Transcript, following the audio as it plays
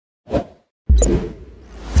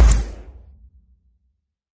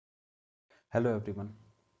Hello everyone,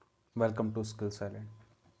 welcome to skillsiland.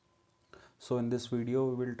 So in this video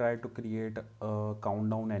we will try to create a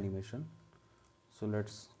countdown animation. So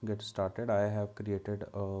let's get started. I have created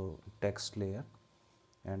a text layer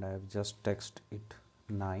and I have just text it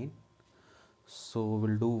 9. So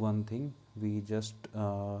we'll do one thing, we just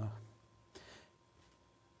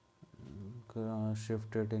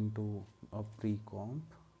shift it into a pre-comp,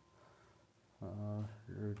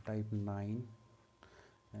 type 9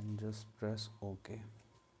 and just press OK.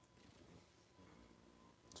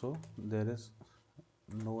 So there is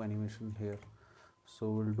no animation here. So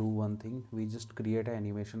we'll do one thing, we just create an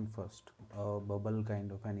animation first, a bubble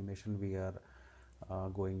kind of animation we are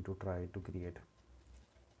going to try to create.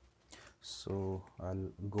 So I'll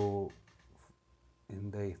go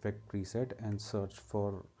in the effect preset and search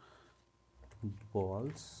for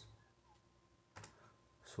balls.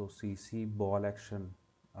 So CC ball action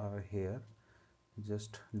are here,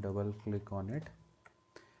 just double click on it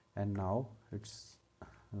and now it's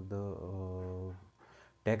the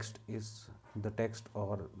text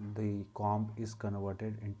or the comp is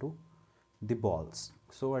converted into the balls.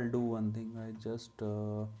 So I'll do one thing, I just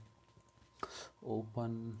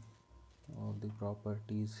open all the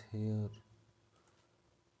properties here.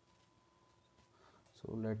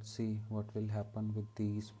 So let's see what will happen with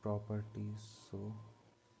these properties. So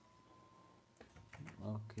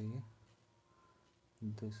okay,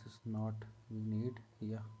 this is not we need,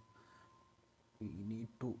 yeah, we need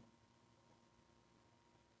to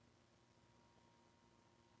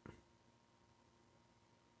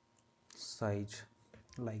size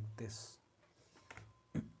like this.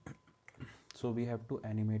 So we have to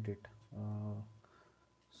animate it.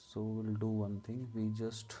 So we'll do one thing, we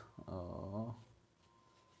just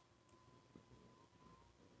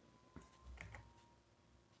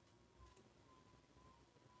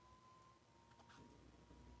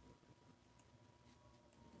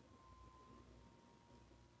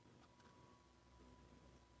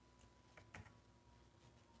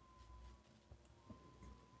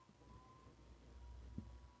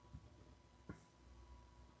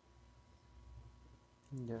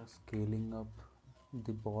yeah, scaling up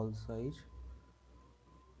the ball size.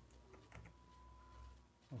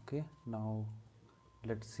 Okay, now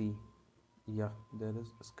let's see, yeah, there is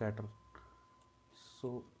scatter.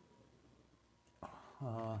 So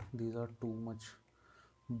these are too much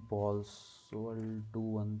balls, so I'll do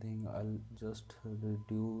one thing, I'll just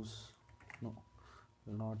reduce, no,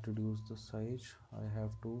 will not reduce the size, I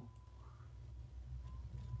have to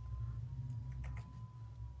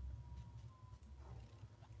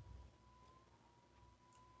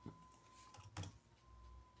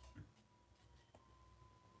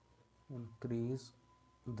increase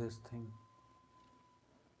this thing.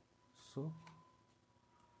 So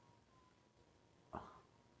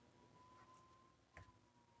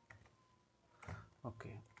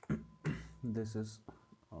okay, this is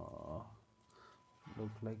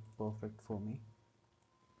look like perfect for me.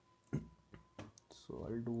 So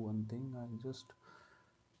I'll do one thing, I'll just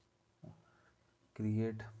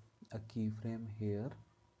create a keyframe here.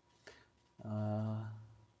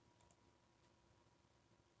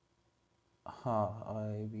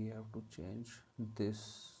 We have to change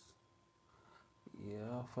this.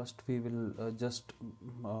 Yeah, first we will just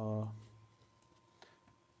uh,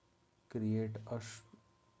 create a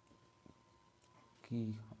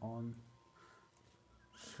key on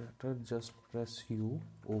shutter, just press U,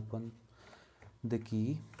 open the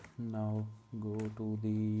key. Now go to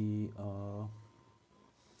the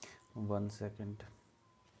 1 second,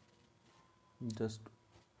 just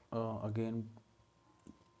again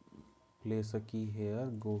place a key here,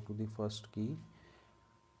 go to the first key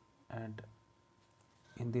and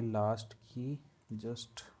in the last key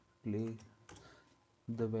just play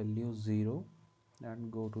the value 0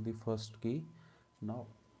 and go to the first key. Now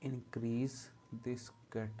increase this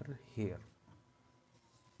scatter here.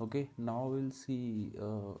 Okay, now we'll see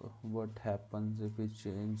what happens if we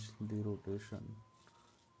change the rotation.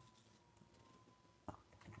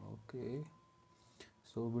 Okay,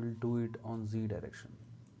 so we'll do it on Z direction.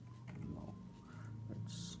 No,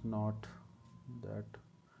 it's not that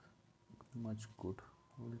much good.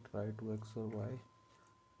 We'll try to X or Y.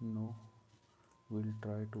 No, we'll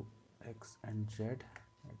try to X and Z.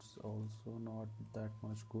 It's also not that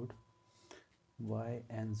much good. Y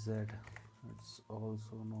and Z, it's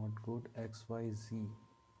also not good. X, Y, Z,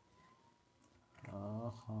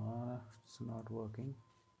 it's not working.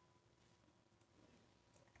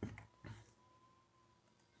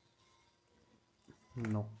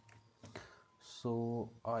 No, so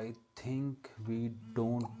I think we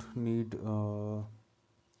don't need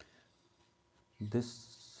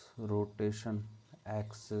this rotation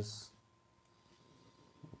axis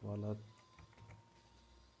wala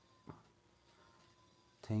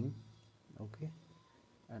thing. Okay,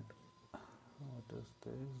 and what is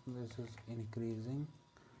this is increasing,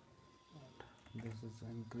 this is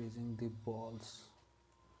increasing the balls.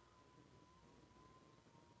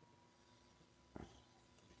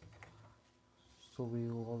 So we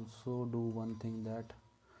also do one thing, that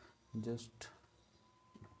just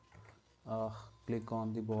uh, click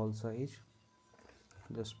on the ball size,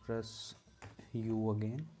 just press U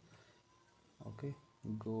again. Okay,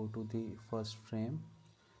 go to the first frame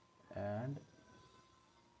and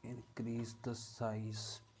increase the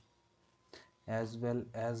size, as well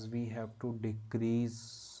as we have to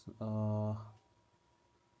decrease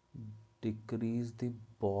the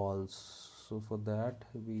balls. So for that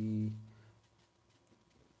we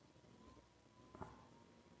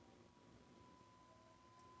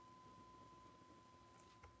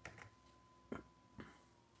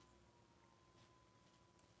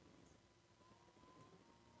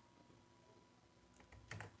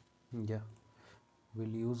yeah,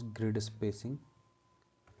 we'll use grid spacing.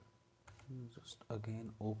 Just again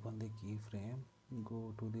open the keyframe,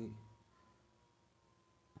 go to the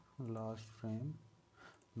last frame,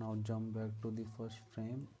 now jump back to the first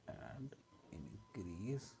frame and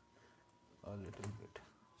increase a little bit.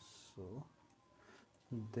 So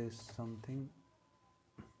this something,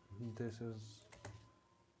 this is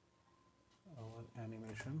our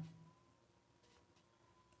animation.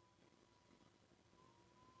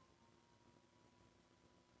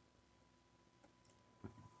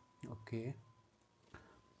 Okay,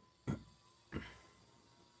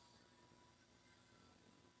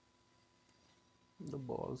 the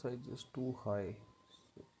ball size is too high,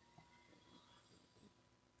 so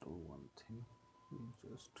do one thing,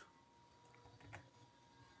 just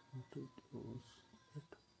reduce it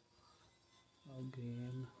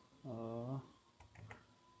again.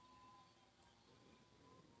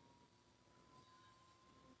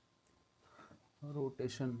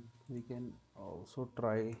 Rotation, we can also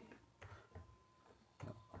try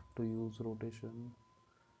to use rotation,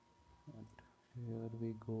 and here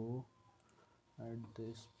we go. At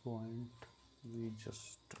this point we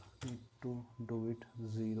just need to do it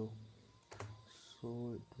 0, so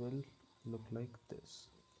it will look like this.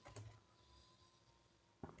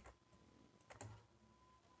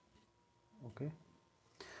 Okay,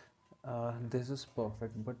 this is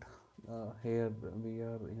perfect, but here we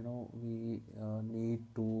are, we need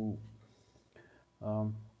to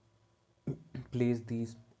um, place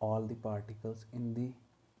these all the particles in the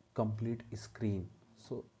complete screen,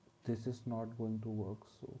 so this is not going to work.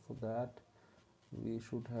 So for that we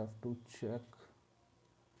should have to check,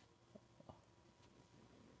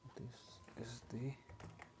 this is the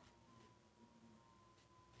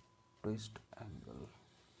twist angle.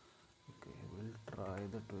 Okay, we'll try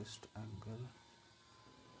the twist angle.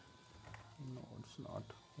 No, it's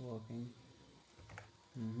not working.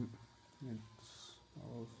 It's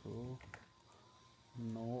also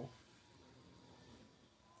no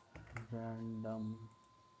random,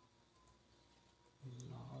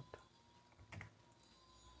 not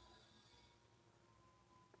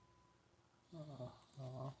it's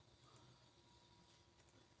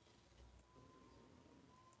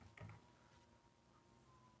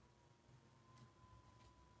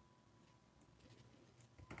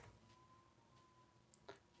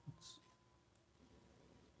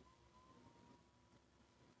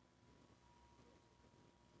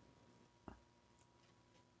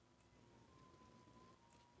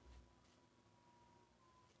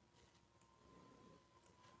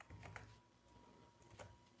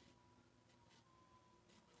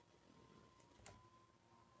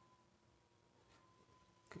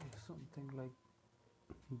okay, something like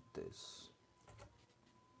this.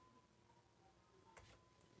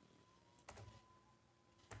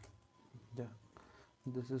 Yeah,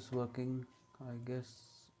 this is working, I guess.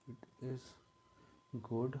 It is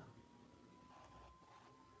good.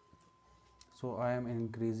 So I am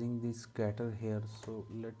increasing the scatter here, so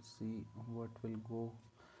let's see what will go.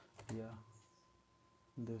 Yeah,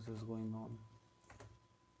 this is going on.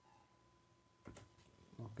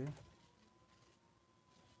 Okay,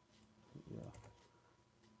 yeah,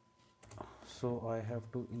 so I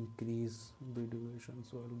have to increase the duration,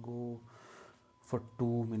 so I'll go for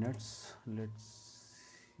 2 minutes. Let's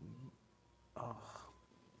see.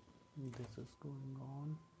 This is going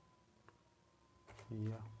on.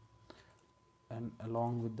 Yeah, and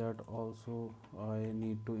along with that also I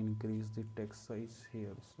need to increase the text size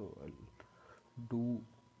here, so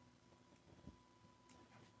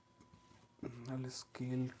I'll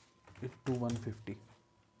scale it to 150.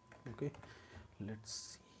 Okay, let's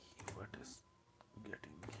see what is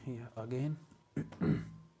getting here. Again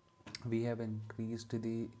we have increased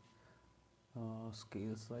the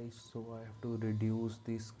scale size, so I have to reduce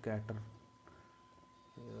the scatter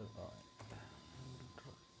here. I will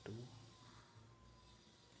try to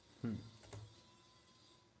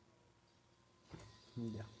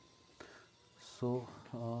yeah. So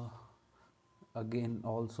again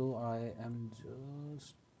also I am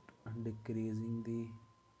just decreasing the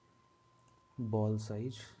ball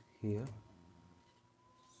size here.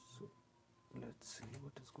 So let's see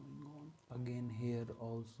what is going on. Again here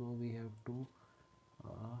also we have to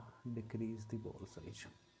decrease the ball size.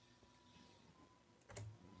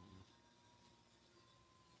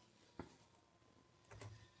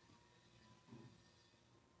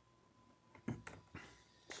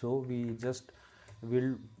 So we just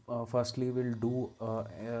will firstly we'll do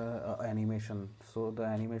animation. So the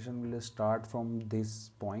animation will start from this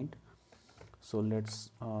point. So let's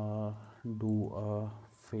do a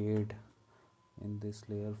fade in this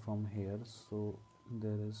layer from here. So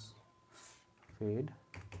there is fade,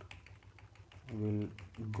 will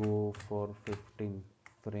go for 15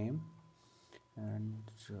 frame and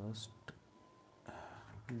just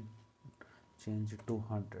change it to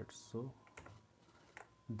 100. So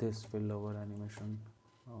this will our animation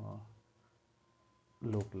uh,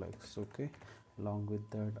 look like. So, okay, along with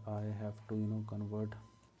that I have to convert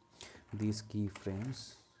these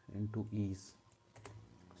keyframes into ease.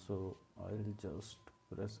 So I'll just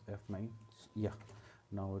press F9. Yeah,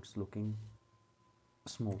 now it's looking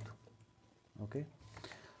smooth. Okay,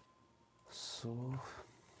 so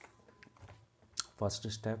first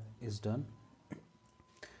step is done.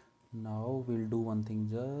 Now we'll do one thing,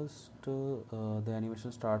 just the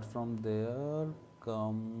animation starts from there,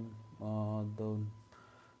 come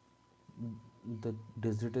the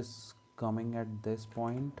digit is coming at this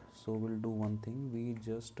point. So we'll do one thing, we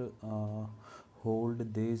just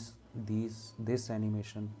hold this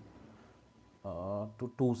animation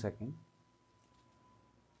to 2 seconds.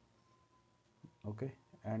 Okay,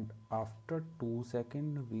 and after 2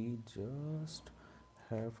 seconds we just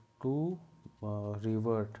have to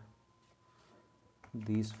revert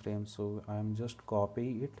these frames. So I'm just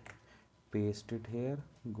copy it, paste it here,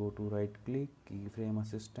 go to right click, keyframe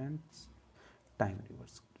assistance, time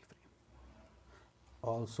reverse keyframe.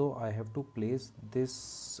 Also I have to place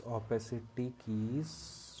this opacity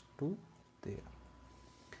keys to there.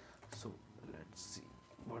 So let's see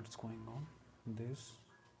what's going on. This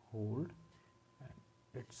hold and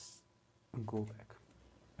it's go back.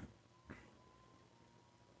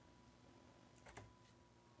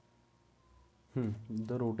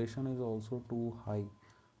 The rotation is also too high,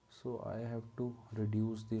 so I have to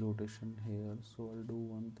reduce the rotation here. So I'll do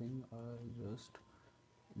one thing, I'll just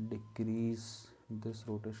decrease this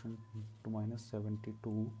rotation to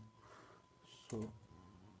 -72. So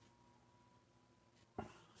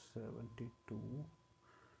 72,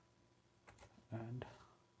 and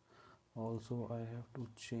also I have to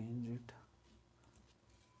change it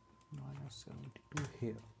 -72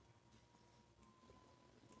 here.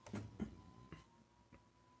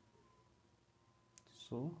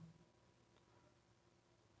 So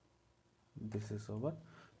this is our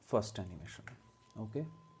first animation. Okay,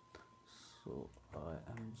 so I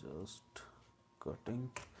am just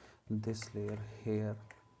cutting this layer here.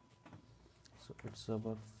 So it's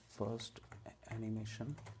our first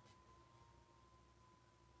animation.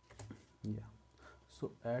 Yeah,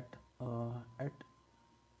 so at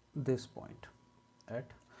this point, at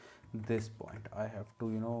this point I have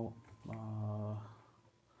to uh,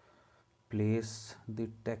 place the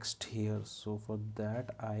text here. So for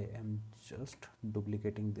that I am just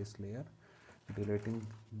duplicating this layer, deleting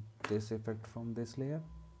this effect from this layer.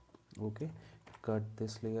 Okay, cut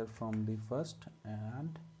this layer from the first,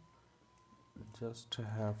 and just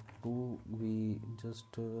have to we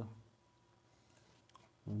just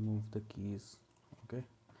remove the keys. Okay,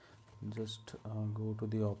 just go to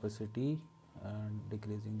the opacity and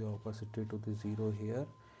decreasing the opacity to the 0 here,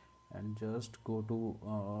 and just go to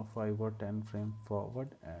 5 or 10 frame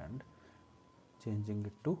forward and changing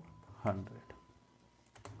it to 100.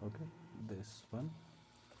 Okay, this one.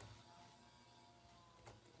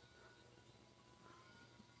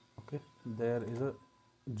 Okay, there is a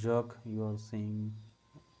jerk you are seeing,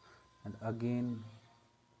 and again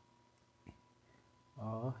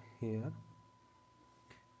here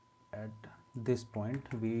at this point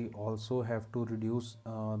we also have to reduce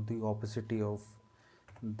the opacity of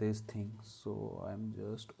this thing. So I'm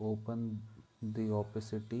just open the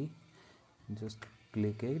opacity, just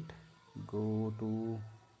click it, go to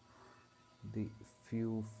the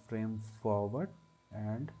few frame forward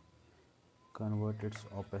and convert its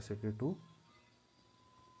opacity to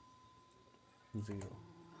 0.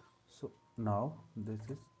 So now this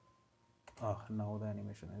is now the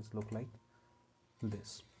animation is look like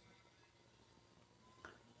this.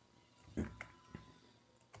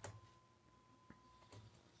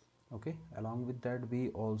 Okay, along with that we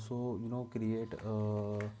also create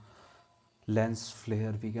a lens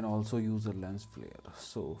flare. We can also use a lens flare.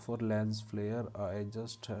 So for lens flare I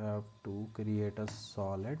just have to create a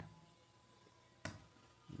solid.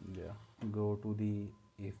 Yeah, go to the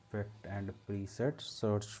effect and preset,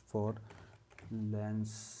 search for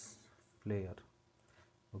lens flare.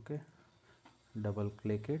 Okay, double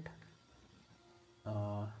click it,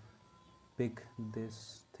 uh, pick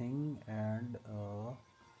this thing and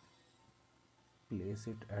place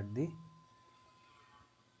it at the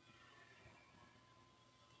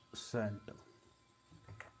center.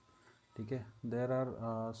 Okay, there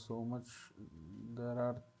are there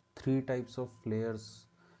are three types of flares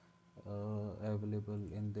available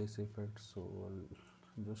in this effect. So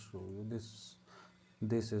I'll just show you this.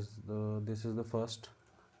 This is the first,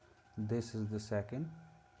 this is the second,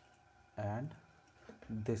 and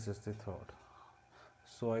this is the third.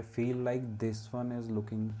 So I feel like this one is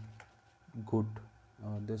looking good,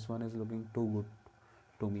 this one is looking too good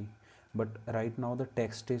to me, but right now the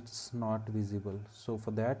text is not visible. So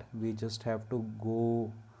for that we just have to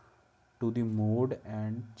go to the mode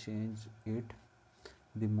and change it,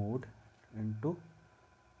 the mode, into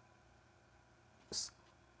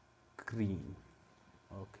screen.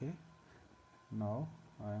 Okay, now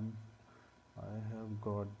I have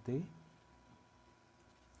got the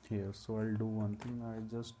here. So I'll do one thing, I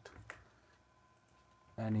just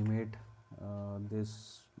animate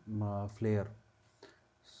this flare.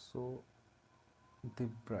 So the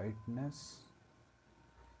brightness,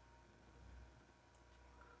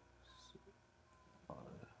 so I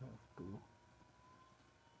have to,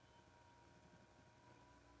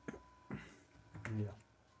 yeah,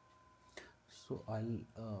 so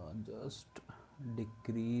I'll just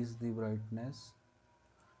decrease the brightness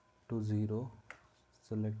to 0,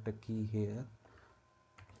 select a key here.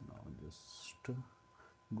 Now just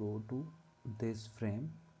go to this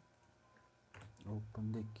frame,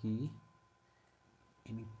 open the key,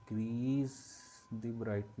 increase the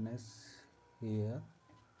brightness here.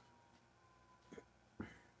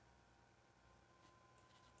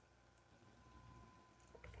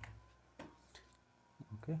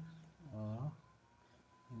 Okay,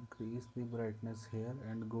 increase the brightness here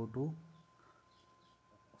and go to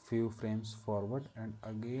few frames forward and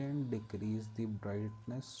again decrease the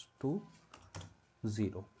brightness to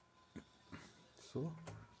 0. So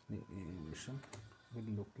the animation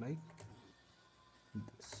will look like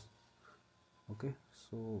this. Okay,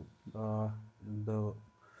 so the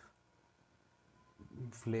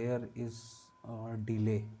flare is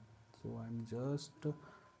delay, so I'm just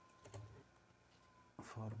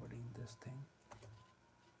forwarding this thing.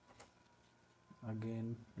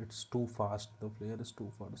 Again it's too fast, the flare is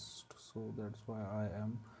too fast, so that's why I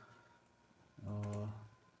am so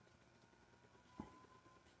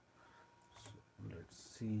let's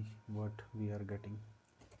see what we are getting.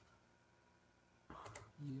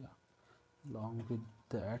 Yeah, along with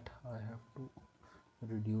that I have to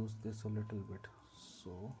reduce this a little bit.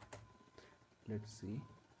 So let's see.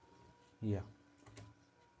 Yeah,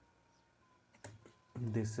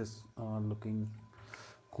 this is looking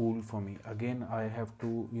cool for me. Again I have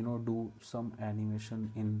to do some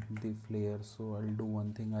animation in the flare. So I'll do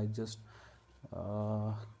one thing, I just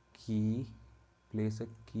uh, key place a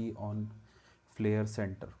key on flare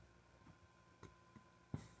center.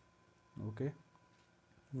 Okay,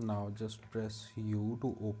 now just press U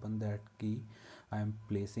to open that key. I am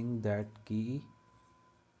placing that key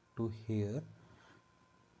to here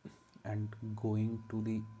and going to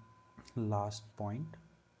the last point.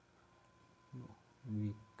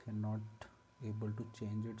 We cannot able to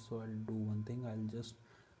change it, so I'll do one thing, I'll just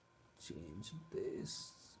change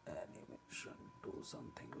this animation to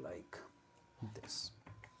something like this.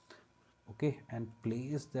 Okay, and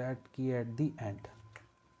place that key at the end.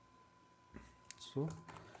 So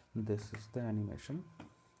this is the animation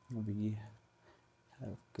we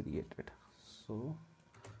have created. So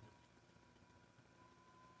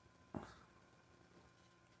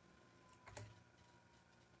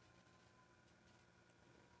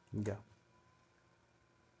yeah,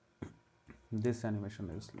 this animation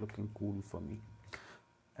is looking cool for me.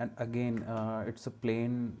 And again it's a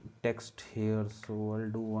plain text here, so I'll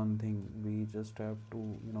do one thing, we just have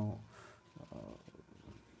to uh,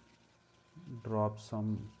 drop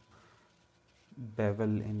some bevel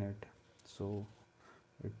in it. So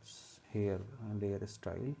it's here and layer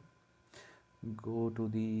style, go to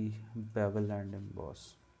the bevel and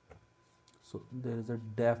emboss. So there is a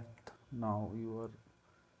depth. Now you are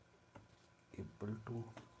able to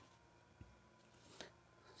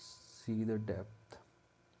see the depth.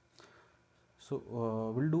 So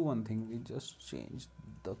we'll do one thing, we just change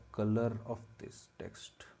the color of this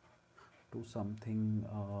text to something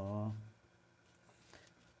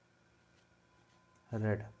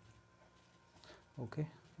red. Okay,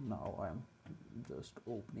 now I'm just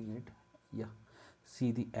opening it. Yeah,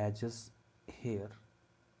 see the edges here.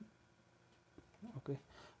 Okay,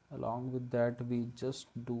 along with that we just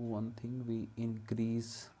do one thing, we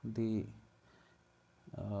increase the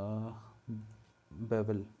uh,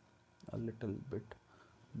 bevel a little bit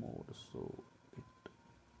more, so it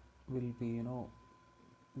will be, you know,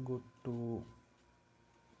 good to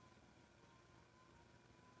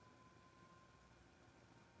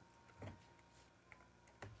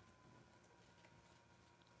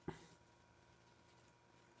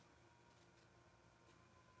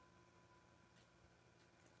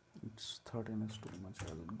it's 13 is too much,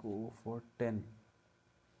 I'll go for 10.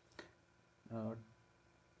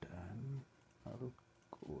 10, I'll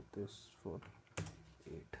go this for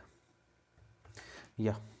 8.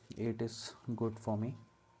 Yeah, 8 is good for me.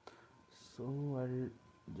 So I'll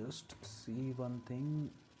just see one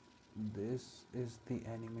thing, this is the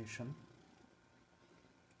animation.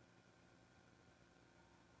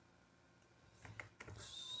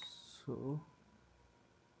 So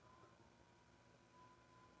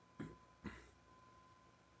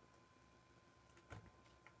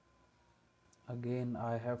again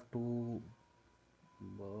I have to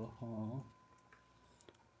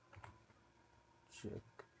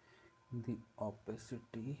check the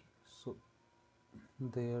opacity. So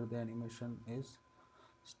there the animation is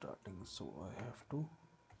starting, so I have to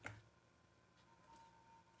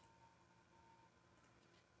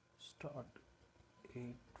start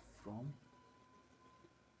it from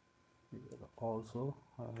here. Also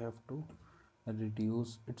I have to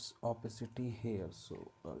reduce its opacity here,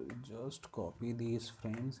 so I'll just copy these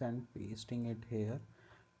frames and pasting it here,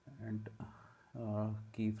 and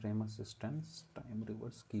keyframe assistance, time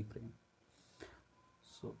reverse keyframe.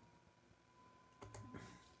 So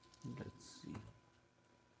let's see,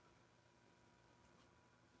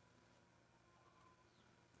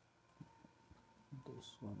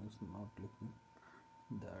 this one is not looking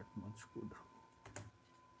that much good.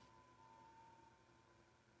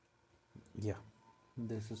 Yeah,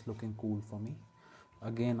 this is looking cool for me.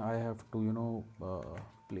 Again I have to, you know,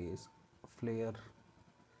 place flare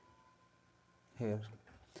here,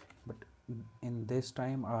 but in this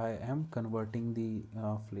time I am converting the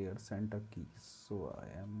flare center keys, so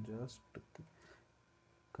I am just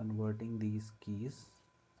converting these keys,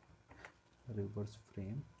 reverse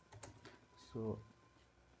frame. So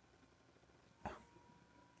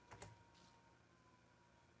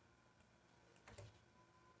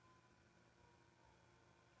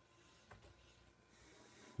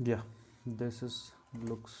yeah, this is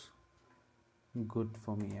looks good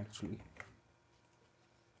for me actually.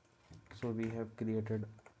 So we have created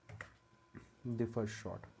the first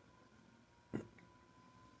shot.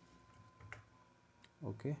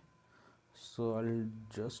 Okay, so I'll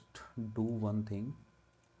just do one thing,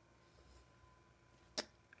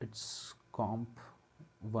 it's comp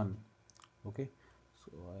 1. Okay,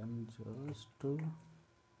 so I am just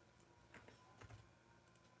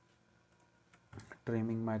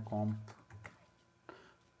trimming my comp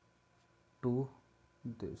to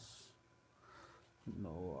this.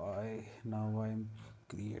 Now I'm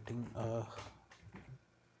creating a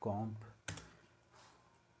comp.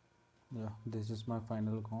 Yeah, this is my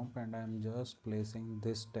final comp and I'm just placing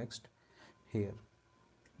this text here.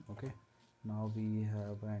 Okay, now we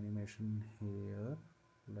have animation here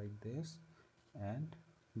like this and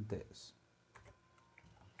this.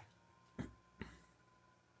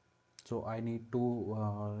 So I need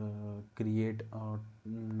to create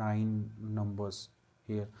 9 numbers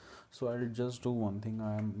here. So I'll just do one thing,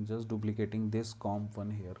 I am just duplicating this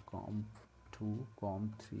comp1 here, comp2,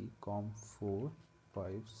 comp3, comp4,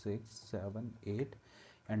 5, 6, 7, 8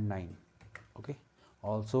 and 9. Okay,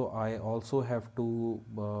 also I also have to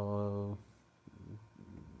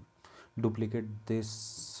duplicate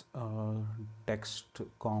this text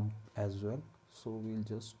comp as well. So we'll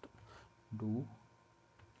just do,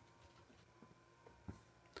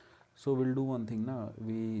 so we'll do one thing now,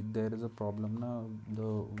 there is a problem now,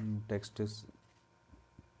 the text is,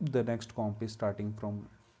 the next comp is starting from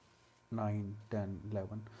 9, 10,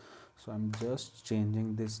 11. So I'm just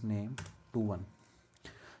changing this name to 1.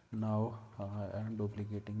 Now I am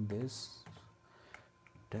duplicating this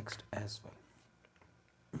text as well.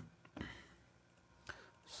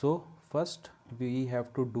 So first we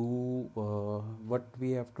have to do what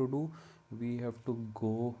we have to do. We have to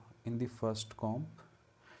go in the first comp,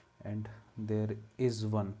 and there is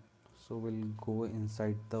one, so we'll go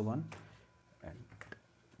inside the one and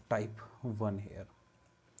type one here.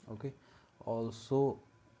 Okay. Also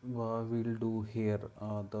we'll do here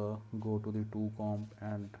the go to the 2 comp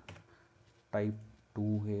and type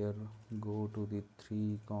 2 here, go to the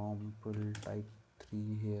 3 comp, we'll type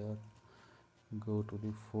 3 here, go to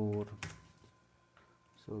the 4.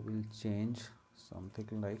 So we'll change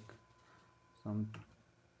something like some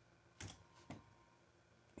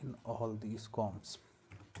in all these comps.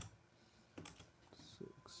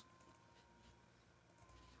 6,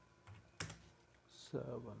 7,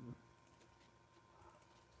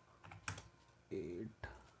 8,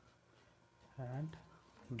 and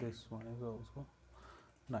this one is also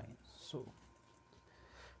 9. So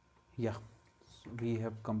yeah, so we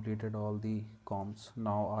have completed all the comps.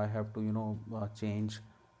 Now I have to change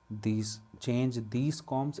these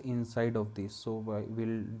comps inside of this. So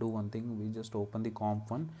we'll do one thing, we just open the comp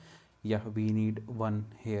one. Yeah, we need one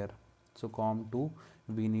here. So comp 2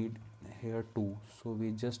 we need here 2, so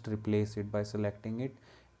we just replace it by selecting it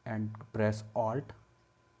and press alt,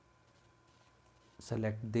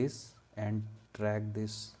 select this and drag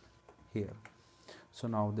this here. So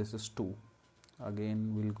now this is 2.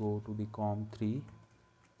 Again we'll go to the comp 3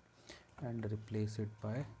 and replace it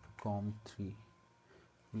by comp 3.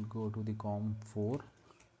 We'll go to the comp 4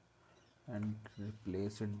 and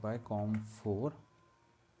replace it by comp 4.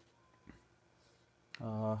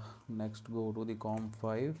 Next go to the comp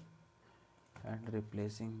 5 and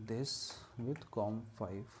replacing this with comp 5.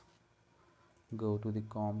 Go to the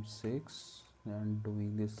comp 6 and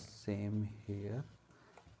doing the same here.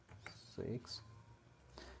 6,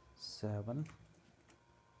 7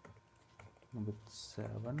 with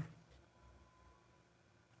 7,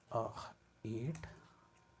 8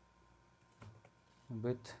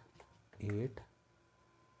 with 8,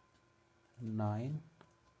 9,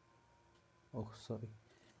 oh sorry,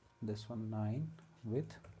 this one 9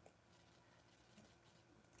 with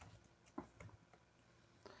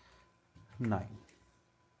 9.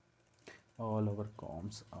 All our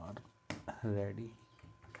comps are ready,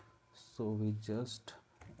 so we just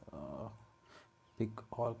pick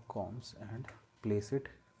all comps and place it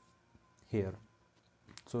here.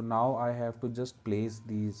 So now I have to just place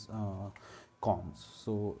these comps.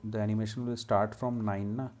 So the animation will start from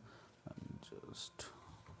 9 na? Just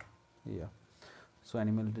yeah, so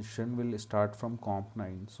animation will start from comp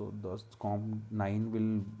 9. So the comp 9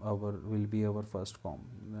 will be our first comp,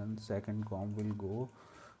 then second comp will go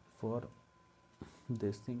for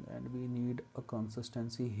this thing, and we need a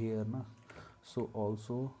consistency here na? So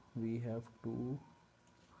also we have to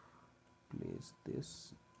place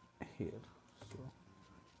this here. So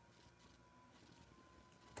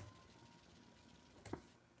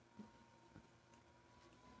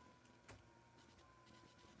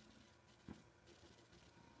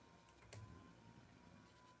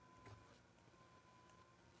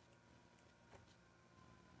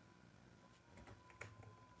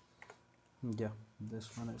yeah,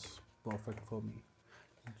 this one is perfect for me.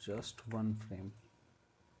 Just one frame,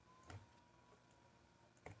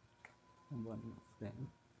 again one frame,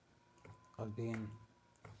 again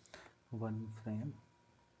one frame,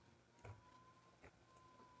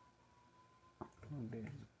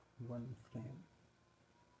 one frame,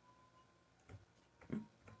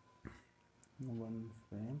 one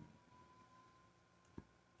frame,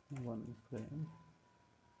 one frame,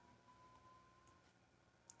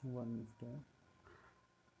 one frame.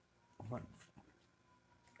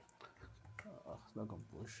 The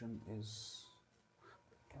composition is,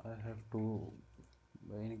 I have to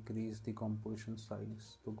increase the composition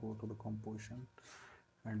size. To go to the composition,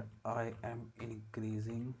 and I am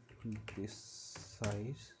increasing this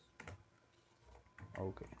size.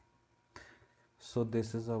 Okay, so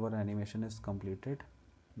this is our animation is completed.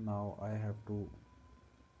 Now I have to,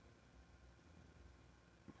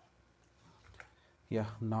 yeah,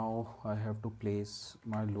 now I have to place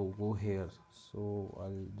my logo here. So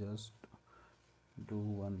I'll just do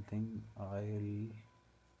one thing, I'll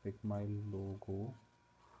pick my logo.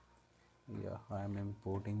 Yeah, I am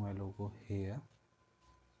importing my logo here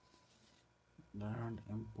and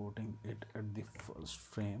importing it at the first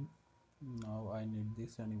frame. Now I need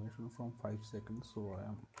this animation from 5 seconds, so I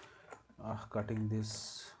am cutting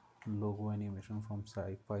this logo animation from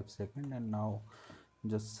 5 seconds, and now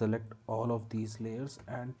just select all of these layers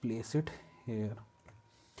and place it here.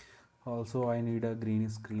 Also I need a green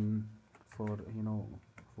screen for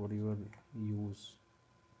for your use.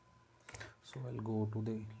 So I'll go to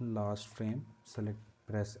the last frame, select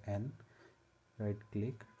press N, right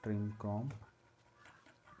click, trim chrome.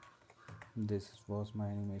 This was my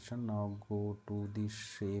animation. Now go to the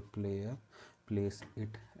shape layer, place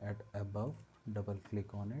it at above, double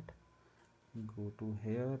click on it, go to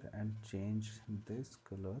here and change this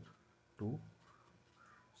color to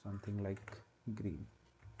something like green.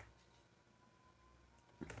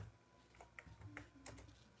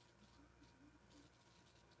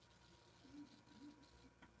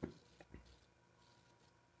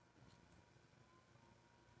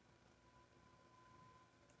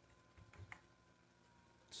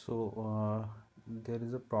 So there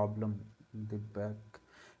is a problem. The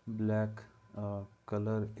black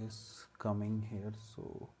color is coming here,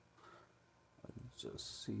 so I'll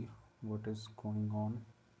just see what is going on.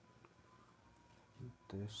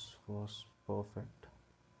 This was perfect,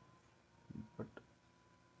 but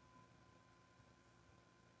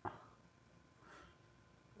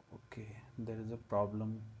okay, there is a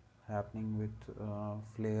problem happening with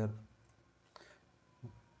flare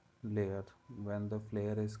layer. When the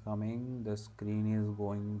flare is coming, the screen is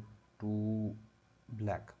going to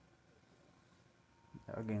black.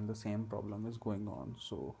 Again, the same problem is going on.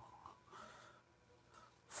 So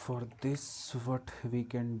for this, what we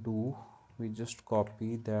can do, we just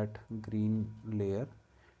copy that green layer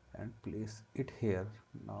and place it here.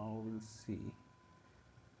 Now we'll see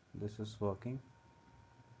this is working.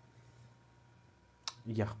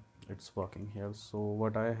 Yeah, it's working here. So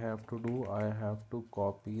what I have to do, I have to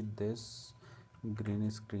copy this green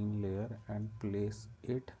screen layer and place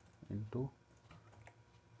it into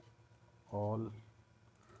all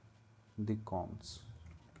the cons.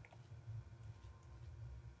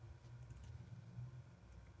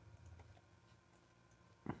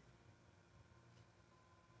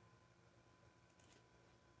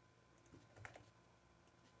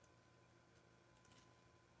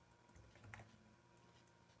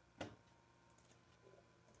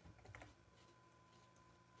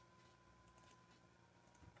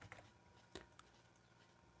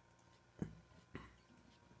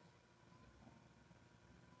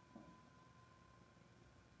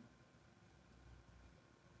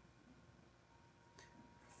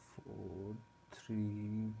 Four,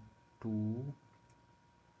 three, two,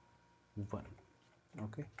 one.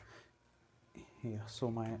 Okay, yeah, so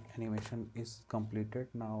my animation is completed.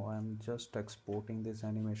 Now I'm just exporting this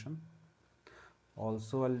animation.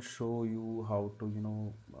 Also, I'll show you how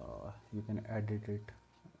to you can edit it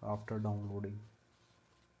after downloading.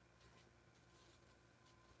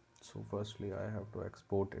 So firstly I have to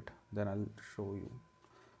export it, then I'll show you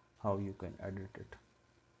how you can edit it.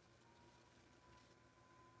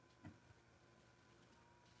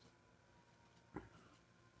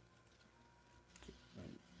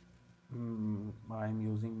 I'm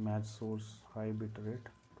using match source high bitrate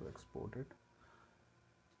to export it.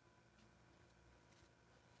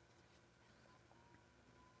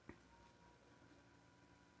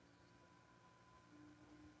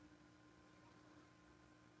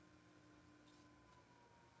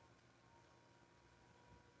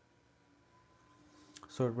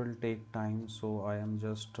 So it will take time, so I am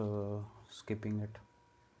just skipping it.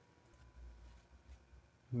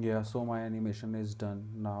 Yeah, so my animation is done.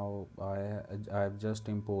 Now I've just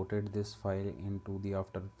imported this file into the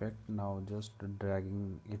After Effect. Now just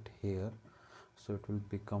dragging it here, so it will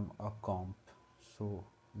become a comp. So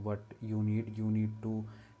what you need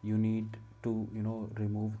to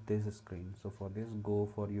remove this screen. So for this, go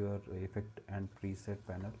for your effect and preset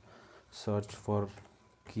panel, search for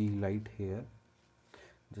key light here,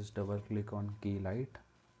 just double click on key light,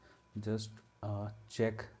 just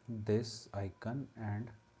check this icon and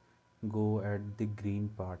go at the green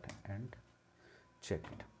part and check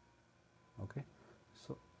it. Okay,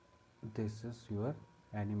 so this is your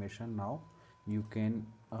animation. Now you can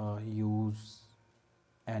use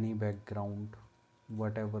any background,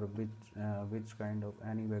 whatever, which kind of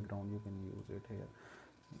any background you can use it here.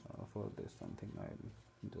 For this something, I'm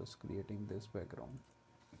just creating this background.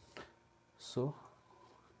 So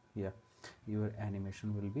yeah, your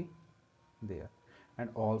animation will be there. And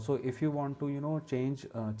also, if you want to change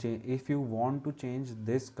if you want to change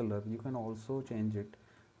this color, you can also change it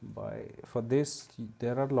by, for this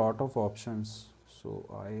there are a lot of options. So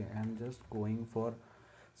I am just going for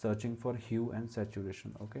searching for hue and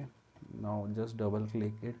saturation. Okay, now just double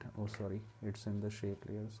click it. Oh sorry, it's in the shape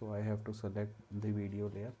layer, so I have to select the video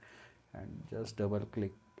layer and just double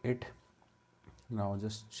click it. Now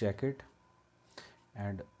just check it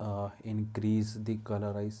and increase the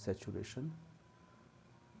colorize saturation.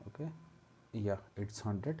 Okay, yeah, it's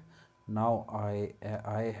 100. Now I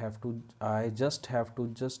just have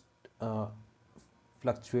to uh,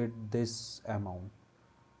 fluctuate this amount.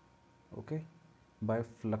 Okay, by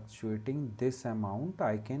fluctuating this amount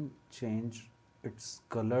I can change its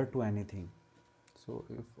color to anything. So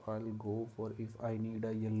if I'll go for, if I need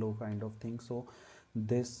a yellow kind of thing, so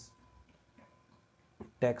this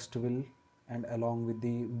text will, and along with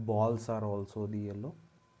the balls are also the yellow.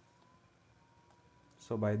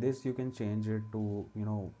 So by this you can change it to,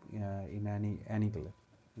 in any color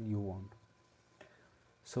you want.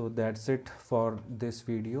 So that's it for this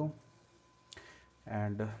video.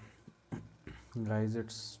 And guys,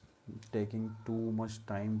 it's taking too much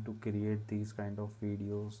time to create these kind of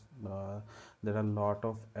videos. There are a lot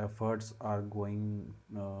of efforts are going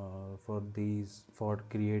for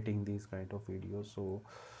creating these kind of videos. So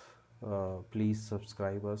please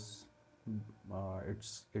subscribe us.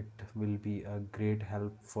 It will be a great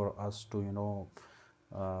help for us to,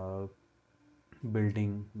 uh,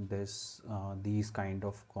 building these kind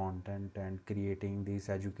of content and creating these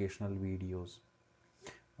educational videos.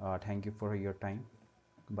 Thank you for your time.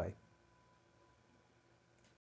 Bye.